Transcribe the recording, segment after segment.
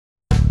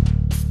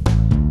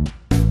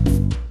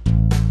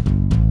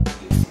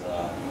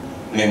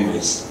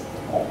memories.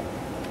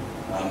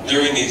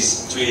 During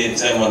his 2-year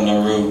term on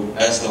Nauru,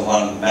 Ambassador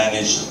Juan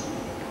managed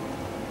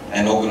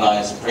and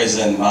organized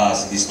President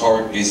Ma's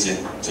historic visit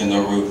to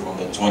Nauru from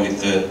the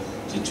 23rd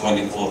to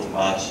 24th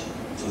March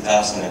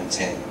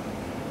 2010.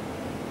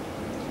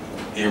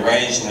 He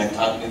arranged and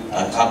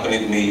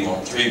accompanied me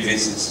on 3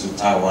 visits to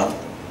Taiwan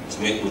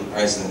to meet with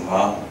President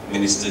Ma,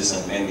 ministers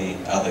and many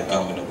other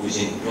government, which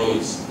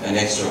includes an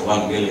extra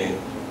 $1 million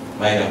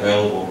made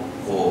available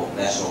for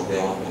national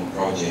development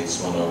projects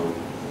for Nauru,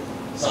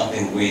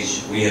 something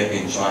which we have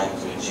been trying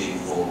to achieve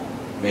for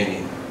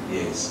many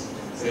years.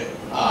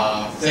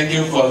 Thank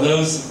you for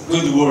those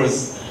good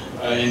words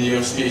in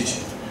your speech.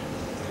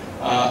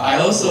 I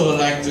also would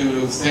like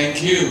to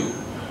thank you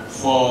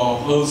for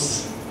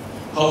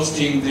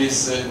hosting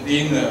this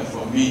dinner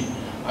for me.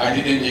 I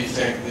didn't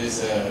expect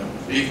this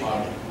big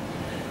party.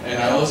 And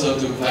I also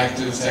would like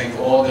to thank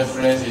all the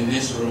friends in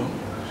this room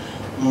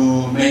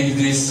who made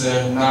this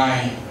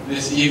night,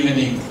 this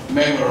evening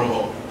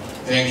memorable.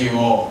 Thank you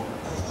all.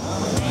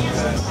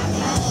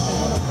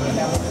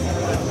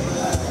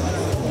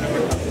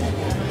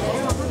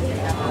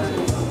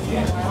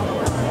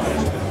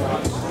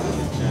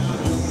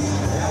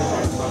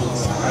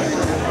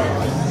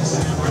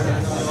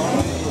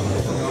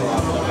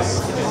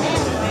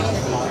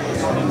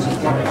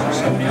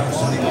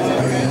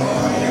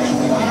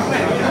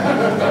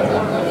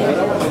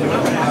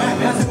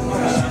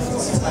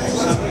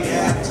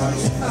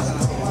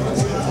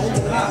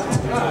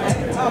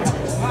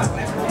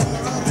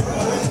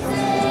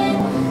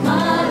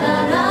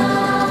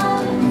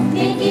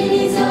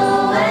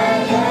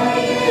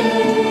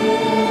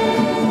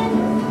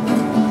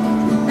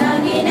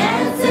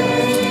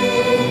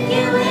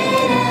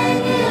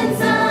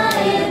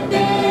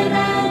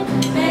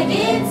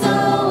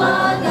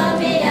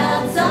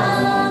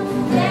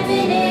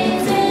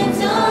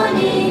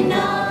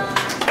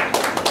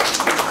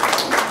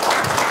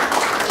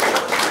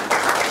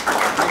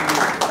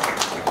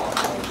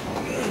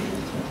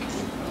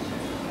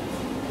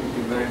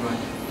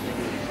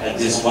 And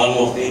just one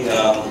more thing,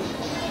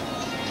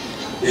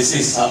 this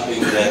is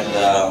something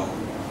that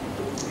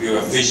you're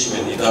a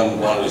fisherman, you don't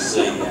want to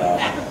see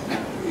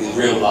in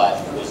real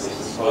life because it's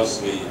supposed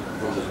to be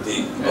from the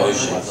deep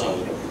ocean, so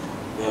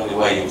the only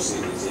way you'll see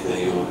it is either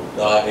you're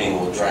diving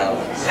or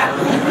drowning.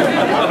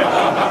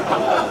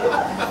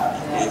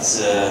 It's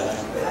a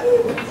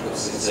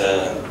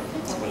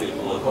what do you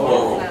call it,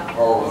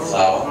 coral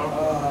flower,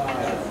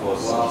 and of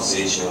course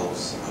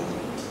seashells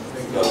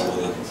go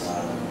with it.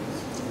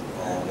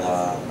 I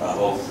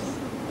hope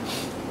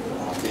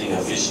being a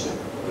fisherman,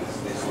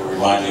 this will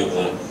remind you of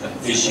the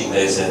fishing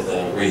days at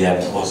the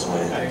Rehab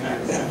Causeway.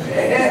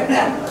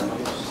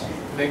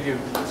 Thank you.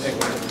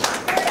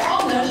 Very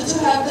honored to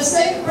have the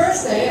same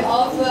birthday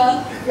of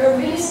your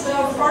Minister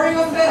of Foreign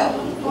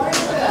Affairs'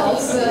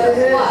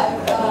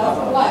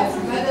 wife,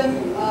 Madam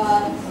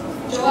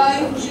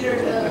Joanne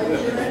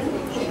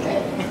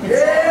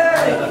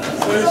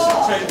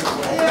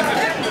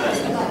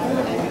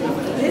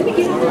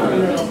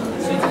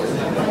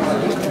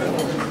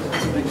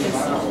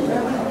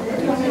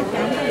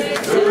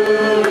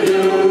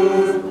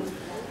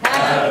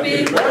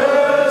Happy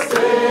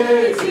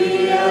birthday,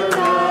 dear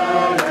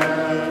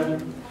Ryan.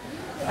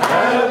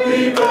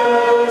 Happy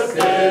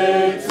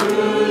birthday to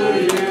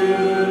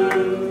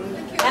you.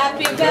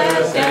 Happy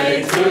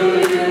birthday to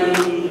you.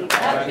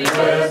 Happy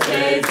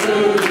birthday to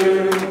you.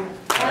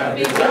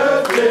 Happy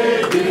birthday,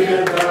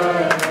 dear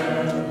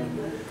Ryan.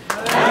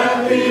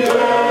 Happy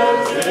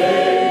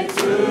birthday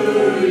to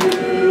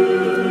you.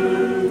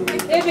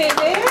 Hey,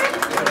 baby.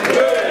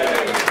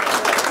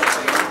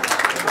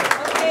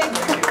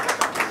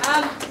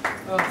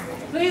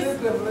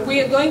 We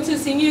are going to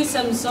sing you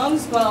some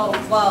songs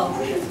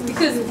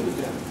because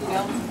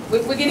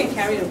we're getting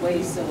carried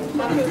away. So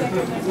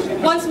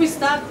once we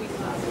start,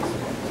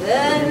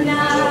 the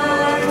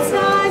nights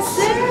I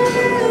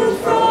sailed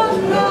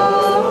from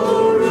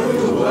Nauruan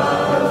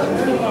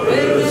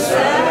with the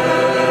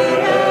sad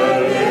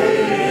and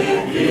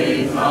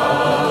aching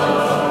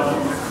heart.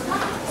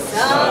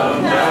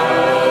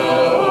 Somehow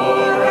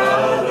or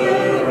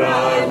other I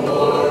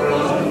bore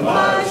on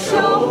my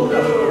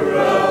shoulder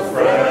a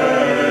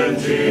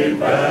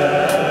friendship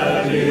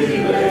anyway.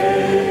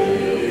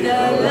 The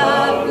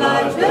love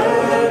light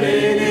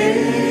burning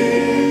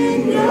in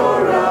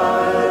your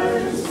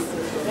eyes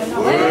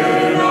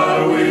when I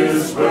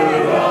whisper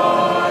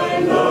I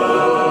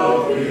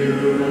love you.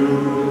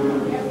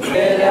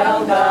 月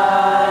亮代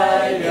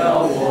表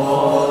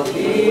我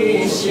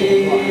的心，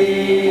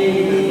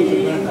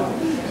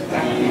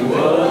你问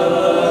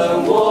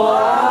我爱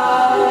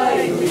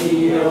你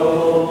有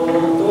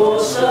多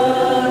深，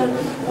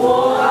我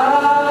爱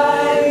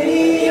你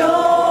有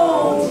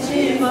几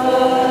分？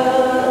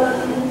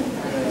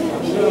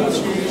你去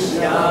想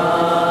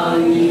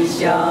一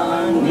想，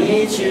你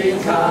去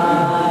看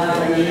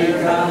一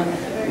看，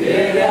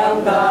月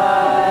亮代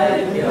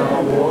表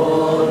我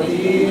的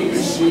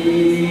心。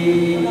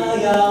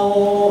呀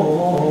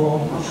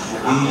哦，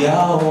呀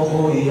哦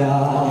呀，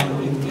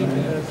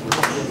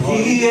呀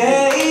Hey,